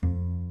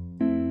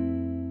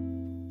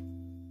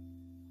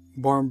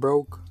Born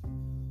broke,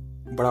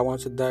 but I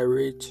want to die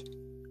rich.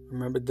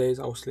 Remember days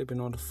I was sleeping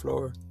on the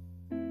floor,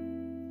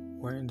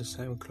 wearing the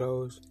same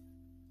clothes.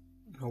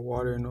 No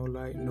water, no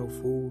light, no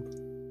food.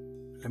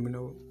 Let me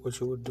know what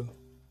you would do.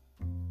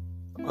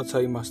 I'll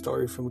tell you my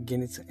story from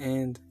beginning to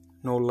end.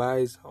 No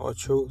lies, all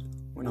truth.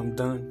 When I'm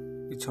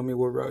done, you tell me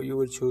what route you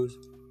would choose.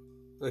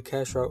 The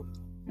cash route,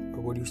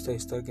 or would you stay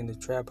stuck in the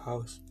trap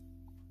house?